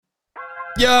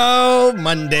Yo,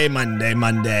 Monday.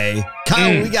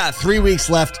 Kyle, we got 3 weeks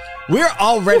left. We're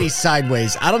already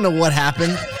sideways. I don't know what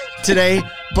happened today,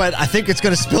 but I think it's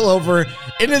going to spill over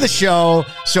into the show.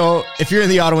 So if you're in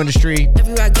the auto industry,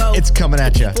 it's coming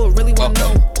at you.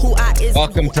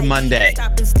 Welcome to Monday.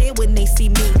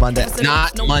 Monday.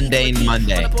 Not Monday.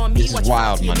 This is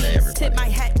Wild Monday,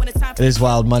 everybody. It is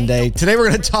Wild Monday. Today we're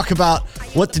going to talk about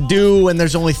what to do when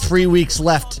there's only 3 weeks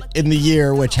left in the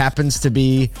year, which happens to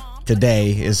be today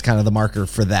is kind of the marker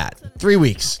for that. 3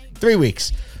 weeks. We're going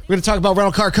to talk about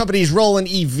rental car companies' role in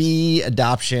EV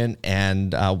adoption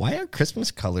and why are Christmas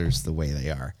colors the way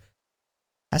they are.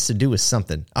 Has to do with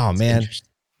something. Oh, man.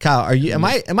 Kyle, am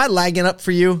I lagging up for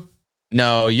you?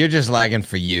 No, you're just lagging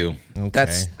for you.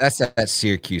 Okay. That's that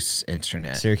Syracuse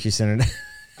internet. Syracuse internet.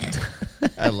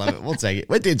 I love it. We'll take it.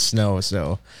 It did snow,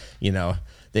 so,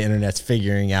 the internet's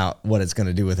figuring out what it's going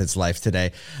to do with its life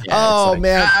today. Yeah,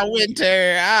 man.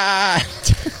 Winter.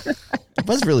 It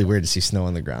was really weird to see snow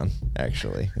on the ground,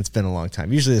 actually. It's been a long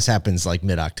time. Usually this happens like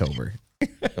mid-October.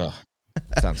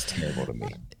 Sounds terrible to me.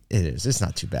 It is. It's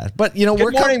not too bad. But, Good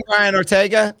morning, Brian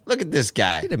Ortega. Look at this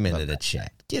guy. Get him into the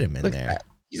chat. Get him in there.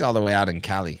 He's all the way out in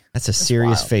Cali. That's a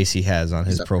serious face he has on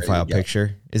his profile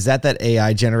picture. Is that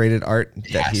AI-generated art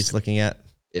that he's looking at?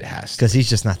 It has. Because he's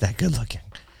just not that good looking.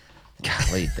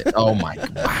 Golly. Oh, my.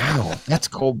 Wow. That's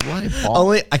cold-blooded.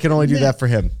 I can only do that for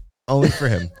him. Only for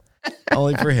him.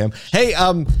 Only for him. Hey,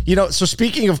 so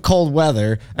speaking of cold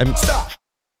weather,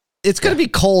 it's going to be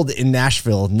cold in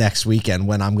Nashville next weekend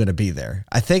when I'm going to be there.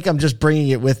 I think I'm just bringing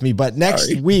it with me, but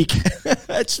next week,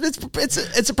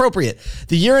 it's appropriate.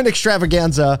 The year-end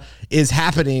extravaganza is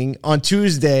happening on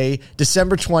Tuesday,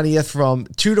 December 20th from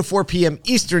 2 to 4 p.m.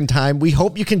 Eastern time. We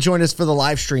hope you can join us for the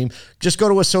live stream. Just go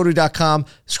to asotu.com,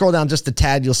 scroll down just a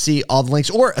tad, you'll see all the links,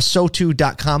 or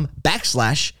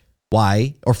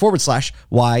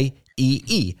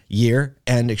asotu.com/Y/YEE, year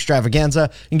and extravaganza.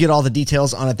 You can get all the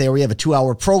details on it there. We have a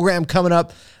 2-hour program coming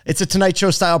up. It's a Tonight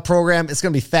Show style program. It's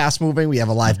going to be fast moving. We have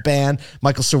a live band.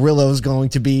 Michael Cirillo is going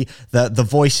to be the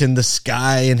voice in the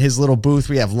sky in his little booth.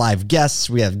 We have live guests.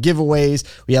 We have giveaways.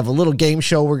 We have a little game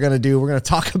show we're going to do. We're going to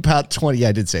talk about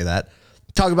I did say that.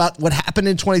 Talk about what happened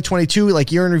in 2022,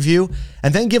 like year in review,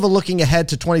 and then give a looking ahead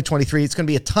to 2023. It's going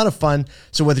to be a ton of fun.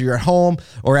 So whether you're at home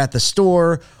or at the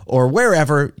store or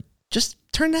wherever, just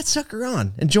turn that sucker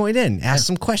on and join in. Ask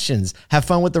some questions. Have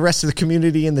fun with the rest of the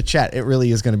community in the chat. It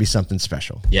really is going to be something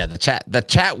special. Yeah, the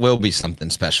chat will be something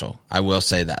special. I will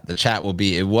say that. The chat will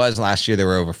be, it was last year, there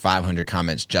were over 500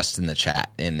 comments just in the chat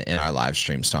in our live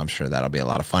stream, so I'm sure that'll be a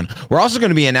lot of fun. We're also going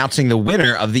to be announcing the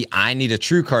winner of the I Need a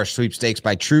True Car sweepstakes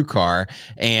by True Car,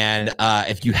 and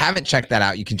if you haven't checked that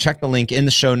out, you can check the link in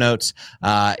the show notes.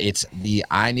 It's the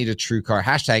I Need a True Car,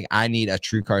 hashtag I Need a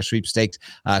True Car sweepstakes.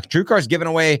 True Car is giving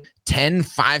away 10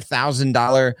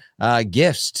 $5,000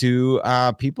 gifts to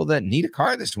people that need a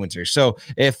car this winter. So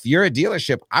if you're a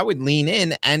dealership, I would lean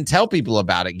in and tell people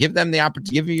about it. Give them the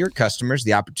opportunity, give your customers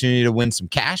the opportunity to win some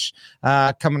cash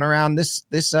coming around this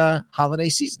holiday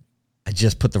season. I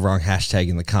just put the wrong hashtag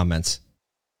in the comments.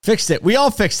 Fixed it. We all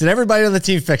fixed it. Everybody on the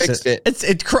team fixed it.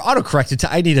 It's auto-corrected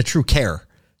to I Need a True Care.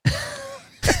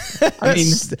 I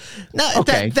mean,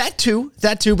 okay. that too,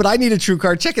 but I Need a True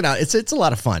Car. Check it out. It's a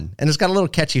lot of fun. And it's got a little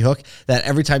catchy hook that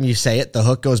every time you say it, the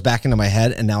hook goes back into my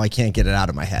head and now I can't get it out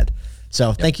of my head.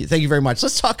 So Thank you very much.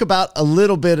 Let's talk about a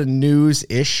little bit of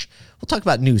news-ish. We'll talk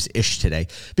about news-ish today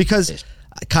because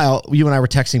Kyle, you and I were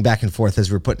texting back and forth as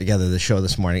we were putting together the show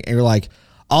this morning. And you're like,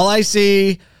 all I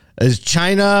see is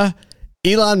China,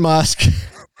 Elon Musk.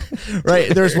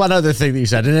 Right. There's one other thing that you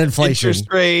said, and inflation.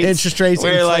 Interest rates,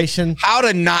 inflation. Like, how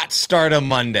to not start a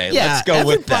Monday. Yeah, let's go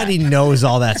with that. Everybody knows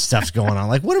all that stuff's going on.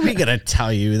 Like, what are we going to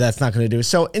tell you that's not going to do?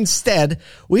 So instead,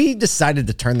 we decided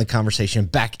to turn the conversation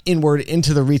back inward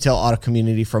into the retail auto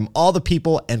community from all the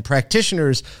people and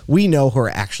practitioners we know who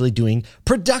are actually doing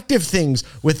productive things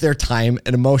with their time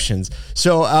and emotions.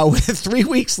 So with 3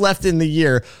 weeks left in the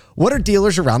year, what are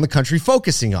dealers around the country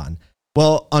focusing on?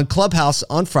 Well, on Clubhouse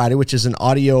on Friday, which is an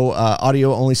audio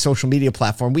only social media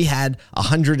platform, we had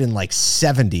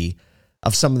 170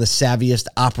 of some of the savviest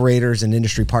operators and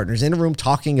industry partners in a room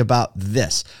talking about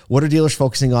this. What are dealers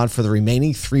focusing on for the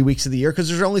remaining 3 weeks of the year? Because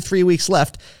there's only 3 weeks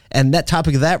left. And that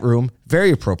topic of that room,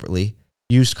 very appropriately,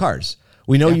 used cars.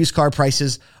 We know used car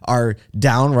prices are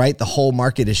down, right? The whole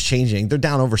market is changing. They're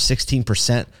down over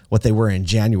 16% what they were in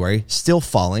January, still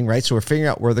falling, right? So we're figuring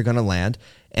out where they're going to land.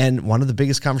 And one of the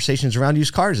biggest conversations around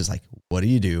used cars is like, what do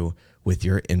you do with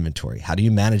your inventory? How do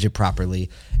you manage it properly?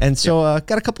 And so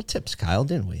got a couple tips, Kyle,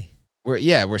 didn't we?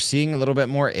 we're seeing a little bit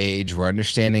more age. We're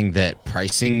understanding that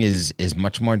pricing is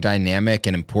much more dynamic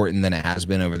and important than it has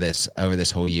been over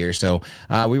this whole year. So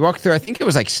we walked through, I think it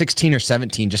was like 16 or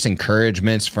 17, just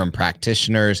encouragements from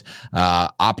practitioners,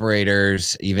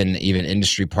 operators, even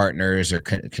industry partners or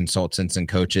consultants and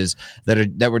coaches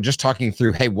that were just talking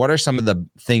through, hey, what are some of the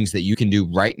things that you can do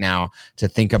right now to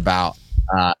think about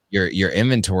your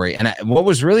inventory. And what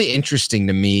was really interesting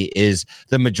to me is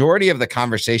the majority of the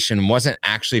conversation wasn't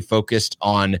actually focused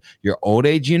on your old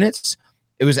age units.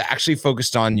 It was actually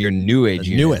focused on your new age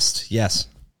units. Newest, yes.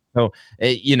 So,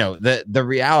 the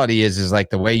reality is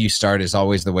like the way you start is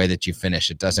always the way that you finish.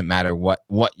 It doesn't matter what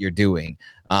you're doing.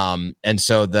 And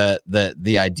so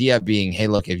the idea being, hey,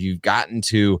 look, if you've gotten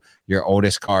to your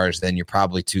oldest cars, then you're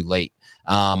probably too late.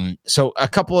 So a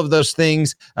couple of those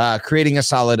things, creating a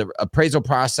solid appraisal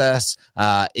process,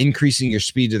 increasing your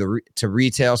speed to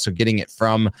retail. So getting it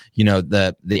from,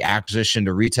 the acquisition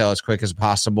to retail as quick as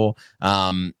possible.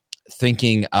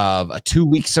 Thinking of a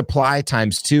 2-week supply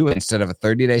times 2 instead of a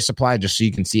 30-day supply, just so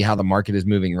you can see how the market is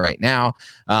moving right now.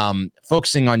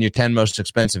 Focusing on your 10 most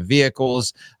expensive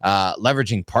vehicles,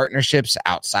 leveraging partnerships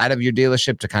outside of your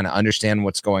dealership to kind of understand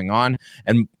what's going on.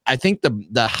 And I think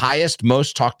the highest,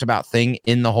 most talked about thing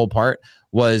in the whole part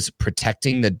was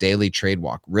protecting the daily trade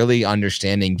walk, really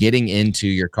understanding, getting into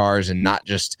your cars and not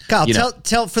just Kyle,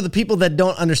 tell for the people that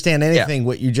don't understand anything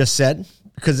what you just said,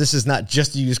 because this is not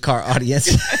just a used car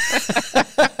audience.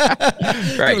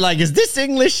 Right. Like, is this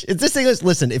English? Is this English?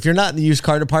 Listen, if you're not in the used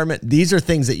car department, these are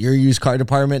things that your used car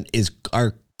department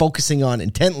are focusing on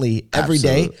intently every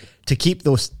day to keep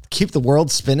the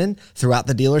world spinning throughout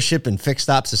the dealership and fixed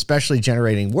ops, especially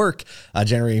generating work,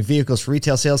 generating vehicles for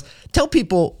retail sales. Tell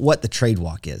people what the trade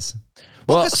walk is.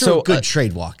 Walk us through a good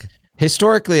trade walk.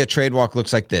 Historically, a trade walk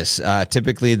looks like this.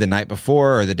 Typically, the night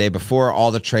before or the day before,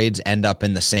 all the trades end up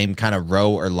in the same kind of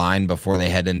row or line before they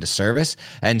head into service.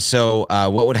 And so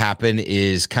what would happen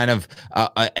is kind of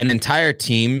an entire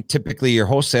team, typically your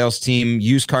whole sales team,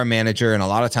 used car manager, and a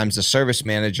lot of times the service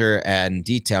manager and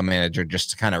detail manager,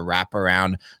 just to kind of wrap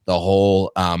around the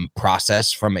whole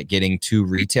process from it getting to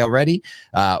retail ready,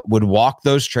 would walk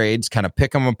those trades, kind of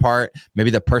pick them apart.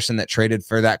 Maybe the person that traded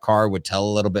for that car would tell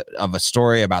a little bit of a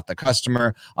story about the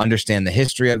customer, understand the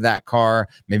history of that car.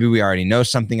 Maybe we already know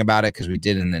something about it because we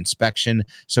did an inspection.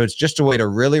 So it's just a way to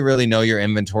really, really know your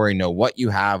inventory, know what you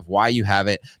have, why you have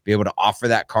it, be able to offer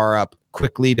that car up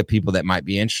quickly to people that might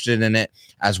be interested in it,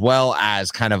 as well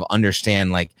as kind of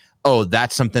understand like, oh,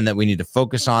 that's something that we need to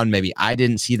focus on. Maybe I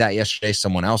didn't see that yesterday.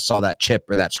 Someone else saw that chip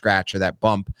or that scratch or that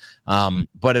bump.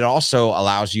 But it also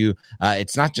allows you,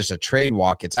 it's not just a trade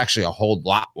walk, it's actually a whole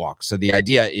lot walk. So the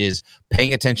idea is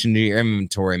paying attention to your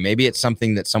inventory. Maybe it's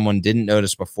something that someone didn't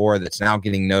notice before that's now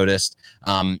getting noticed.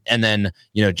 And then,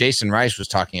 Jason Rice was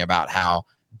talking about how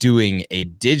doing a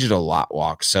digital lot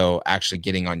walk, so actually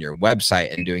getting on your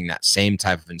website and doing that same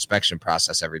type of inspection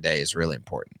process every day is really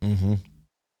important. Mm-hmm.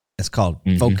 It's called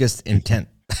focused intent,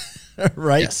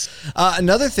 right? Yes.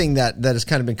 Another thing that has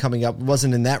kind of been coming up,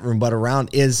 wasn't in that room, but around,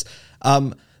 is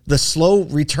the slow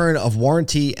return of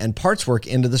warranty and parts work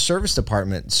into the service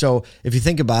department. So if you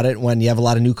think about it, when you have a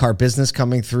lot of new car business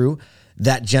coming through,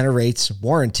 that generates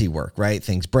warranty work, right?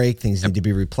 Things break, things need to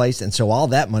be replaced. And so all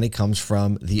that money comes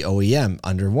from the OEM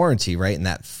under warranty, right? And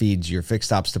that feeds your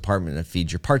fixed ops department and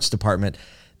feeds your parts department.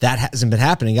 That hasn't been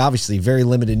happening. Obviously, very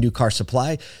limited new car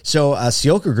supply. So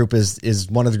Ciocca Group is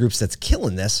one of the groups that's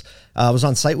killing this. I was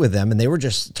on site with them, and they were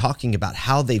just talking about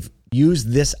how they've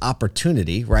used this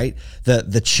opportunity, right?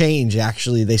 The change,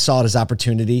 actually, they saw it as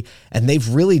opportunity, and they've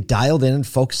really dialed in and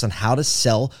focused on how to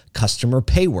sell customer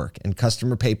pay work and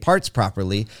customer pay parts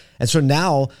properly. And so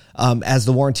now, as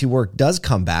the warranty work does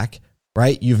come back,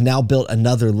 right, you've now built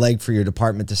another leg for your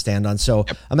department to stand on. So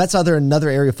that's another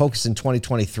area of focus in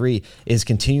 2023 is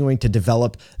continuing to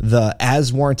develop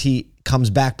as warranty comes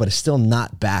back, but is still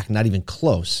not back, not even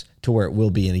close to where it will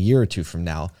be in a year or two from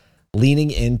now,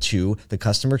 leaning into the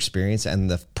customer experience and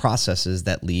the processes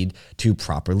that lead to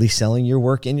properly selling your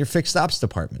work in your fixed ops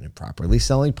department and properly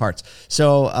selling parts.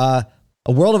 So,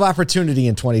 a world of opportunity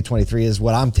in 2023 is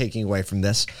what I'm taking away from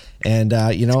this. And,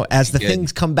 as the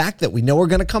things come back that we know are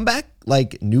going to come back,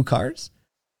 like new cars,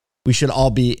 we should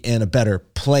all be in a better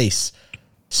place.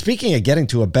 Speaking of getting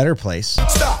to a better place.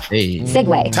 Stop. Hey.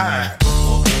 Segue. Time.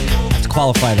 Let's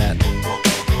qualify that.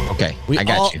 Okay, I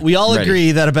got you. We all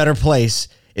agree that a better place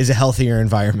is a healthier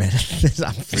environment.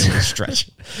 I'm feeling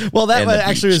stretching. Well, that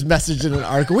actually was messaged in an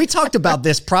article. We talked about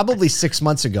this probably 6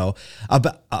 months ago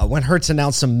about when Hertz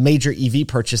announced some major EV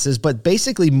purchases, but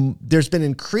basically there's been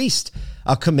increased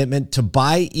commitment to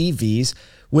buy EVs,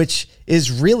 which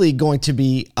is really going to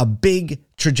be a big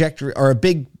trajectory or a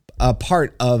big a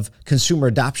part of consumer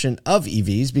adoption of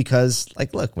EVs because,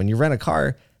 like, look, when you rent a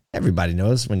car, everybody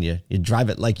knows when you drive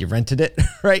it like you rented it,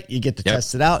 right? You get to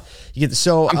test it out. You get to,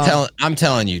 so I'm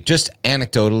telling you, just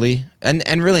anecdotally,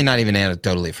 and really not even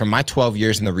anecdotally, from my 12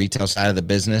 years in the retail side of the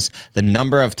business, the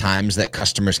number of times that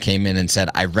customers came in and said,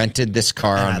 I rented this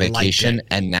car on vacation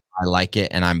and now I like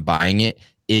it and I'm buying it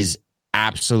is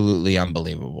absolutely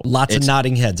unbelievable. Lots of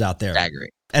nodding heads out there. Staggering.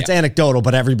 That's anecdotal,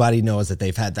 but everybody knows that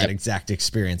they've had that exact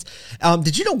experience.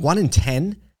 Did you know 1 in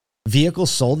 10 vehicles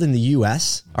sold in the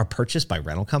U.S. are purchased by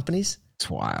rental companies? It's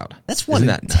wild. That's 1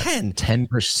 in 10.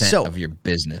 10% of your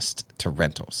business to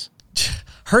rentals.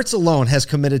 Hertz alone has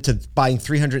committed to buying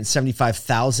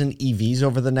 375,000 EVs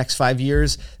over the next 5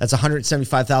 years. That's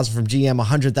 175,000 from GM,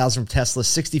 100,000 from Tesla,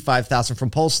 65,000 from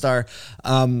Polestar.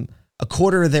 A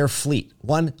quarter of their fleet,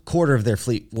 1/4 of their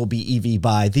fleet will be EV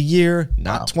by the year,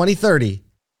 not 2030,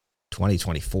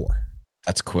 2024.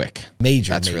 That's quick.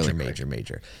 Major.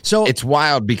 So it's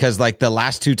wild because like the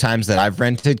last 2 times that I've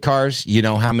rented cars, you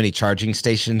know how many charging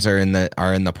stations are in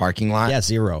the parking lot? Yeah,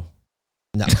 0.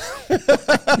 No.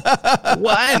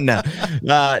 1.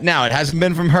 Now it hasn't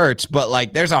been from Hertz, but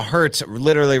like there's a Hertz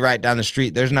literally right down the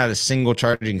street. There's not a single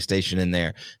charging station in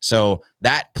there. So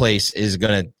that place is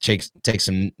going to take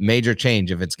some major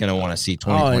change if it's going to want to see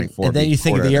 2024. And then you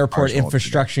think of the airport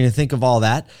infrastructure, you think of all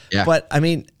that. Yeah. But I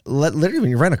mean, literally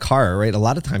when you rent a car, right, a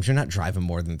lot of times you're not driving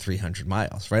more than 300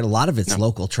 miles, right? A lot of it's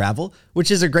local travel, which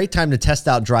is a great time to test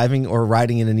out driving or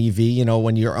riding in an EV. You know,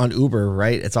 when you're on Uber,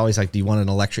 right, it's always like, do you want an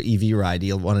electric EV ride? Do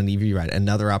you want an EV ride?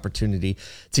 Another opportunity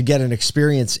to get an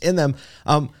experience in them.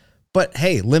 But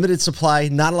hey, limited supply,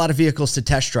 not a lot of vehicles to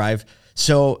test drive.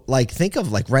 So like think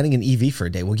of like renting an EV for a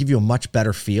day will give you a much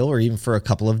better feel, or even for a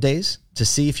couple of days, to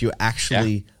see if you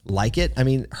actually like it. I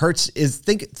mean, Hertz is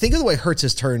think of the way Hertz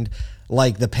has turned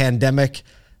like the pandemic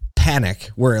panic,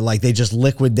 where like they just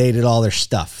liquidated all their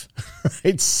stuff,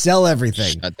 right? Sell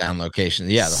everything, shut down locations,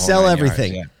 the whole sell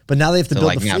everything. Yards, But now they have to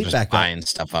build the fleet back up. Buying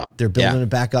stuff up. They're building it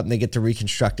back up, and they get to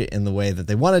reconstruct it in the way that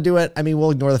they want to do it. I mean,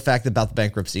 we'll ignore the fact about the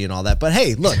bankruptcy and all that. But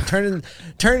hey, look,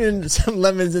 turning some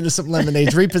lemons into some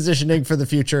lemonades, repositioning for the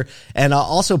future, and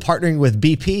also partnering with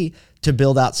BP to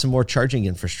build out some more charging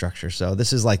infrastructure. So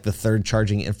this is like the third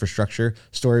charging infrastructure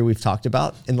story we've talked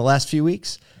about in the last few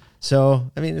weeks.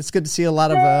 So, I mean, it's good to see a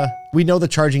lot of, we know the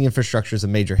charging infrastructure is a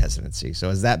major hesitancy. So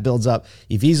as that builds up,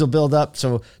 EVs will build up.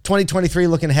 So 2023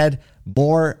 looking ahead,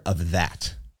 more of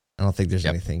that. I don't think there's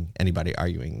anybody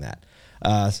arguing that.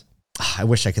 I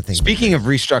wish I could think. Speaking of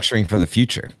restructuring for the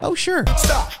future. Oh, sure.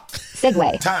 Stop.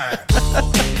 Segue. Time.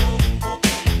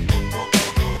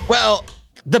 Well,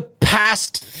 the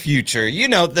past future, you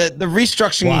know, the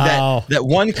restructuring that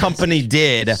one company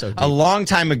did a long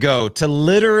time ago to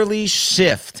literally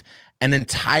shift an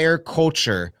entire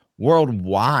culture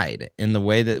worldwide in the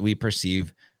way that we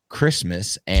perceive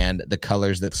Christmas and the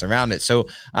colors that surround it. So,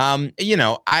 you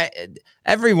know,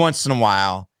 every once in a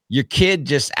while, your kid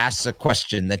just asks a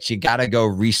question that you got to go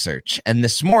research. And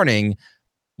this morning,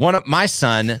 my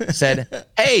son said,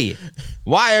 "Hey,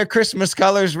 why are Christmas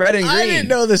colors red and green?" I didn't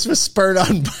know this was spurred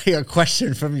on by a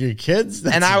question from your kids.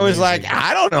 And I was like,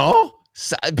 I don't know.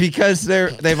 Because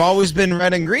they've always been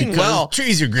red and green. Because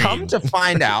trees are green. Come to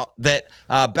find out that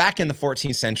back in the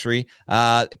 14th century,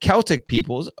 Celtic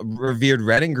peoples revered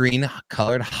red and green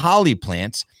colored holly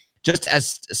plants just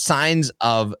as signs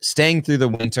of staying through the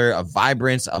winter, of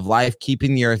vibrance, of life,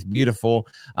 keeping the earth beautiful.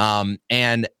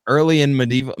 And early in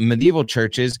medieval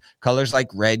churches, colors like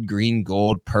red, green,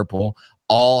 gold, purple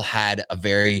all had a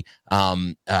very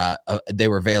they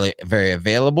were very, very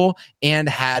available and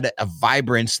had a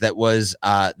vibrance that was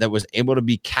able to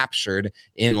be captured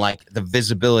in like the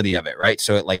visibility of it, right?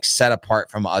 So it like set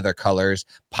apart from other colors,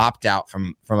 popped out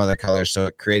from other colors, so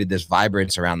it created this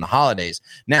vibrance around the holidays.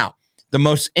 Now, the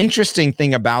most interesting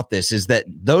thing about this is that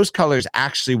those colors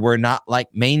actually were not like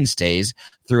mainstays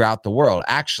throughout the world.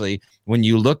 Actually, when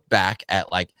you look back at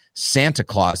like Santa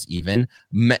Claus, even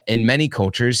in many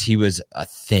cultures, he was a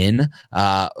thin,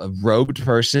 robed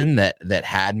person that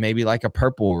had maybe like a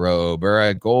purple robe or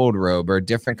a gold robe or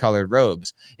different colored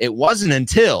robes. It wasn't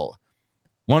until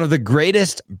one of the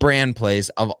greatest brand plays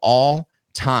of all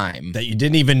time that you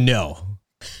didn't even know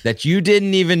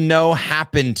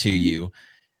happened to you.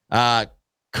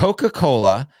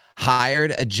 Coca-Cola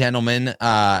hired a gentleman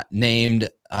named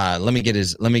let me get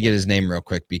his name real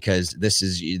quick, because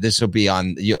this will be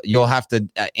on, you'll have to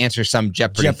answer some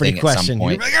Jeopardy thing question at some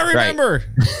point. Like, I remember.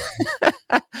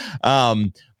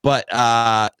 Right. But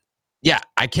yeah,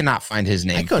 I cannot find his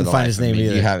name. I couldn't find his name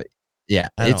either. You have it. Yeah,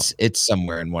 it's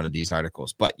somewhere in one of these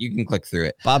articles, but you can click through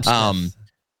it. Bob Smith.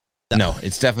 No,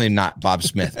 it's definitely not Bob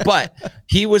Smith. But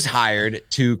he was hired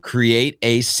to create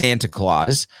a Santa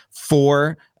Claus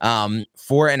for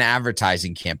an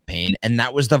advertising campaign, and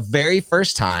that was the very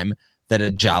first time that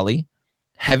a jolly,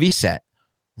 heavy-set,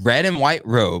 red and white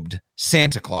robed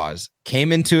Santa Claus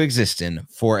came into existence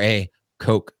for a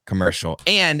Coke commercial.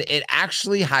 And it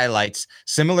actually highlights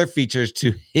similar features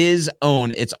to his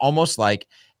own. It's almost like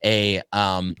what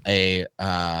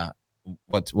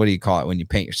do you call it when you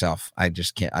paint yourself? I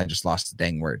just lost the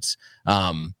dang words.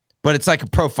 But it's like a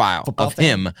profile of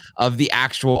him, of the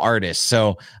actual artist.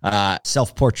 So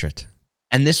self-portrait.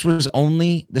 And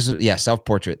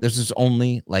self-portrait. This was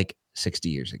only like 60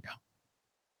 years ago.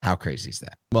 How crazy is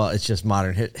that? Well, it's just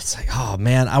modern. It's like, oh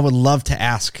man, I would love to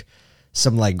ask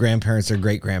some like grandparents or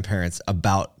great grandparents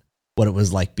about what it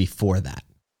was like before that.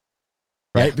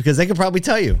 Right? Yeah. Because they could probably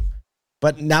tell you.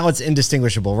 But now it's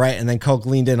indistinguishable, right? And then Coke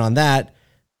leaned in on that.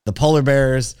 The polar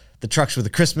bears, the trucks with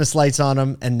the Christmas lights on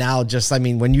them. And now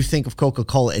when you think of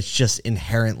Coca-Cola, it's just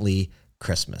inherently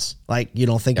Christmas. Like you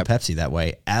don't think of Pepsi that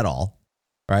way at all,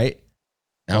 right?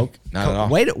 No,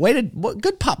 not at all.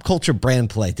 Good pop culture brand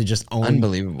play to just own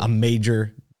Unbelievable.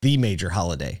 the major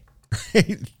holiday,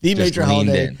 the major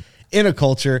holiday in a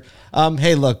culture.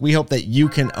 Hey, look, we hope that you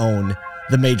can own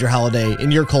the major holiday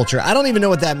in your culture. I don't even know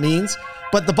what that means,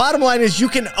 but the bottom line is you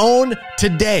can own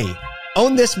today.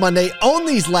 Own this Monday, own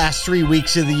these last 3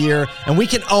 weeks of the year, and we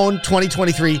can own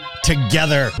 2023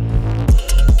 together.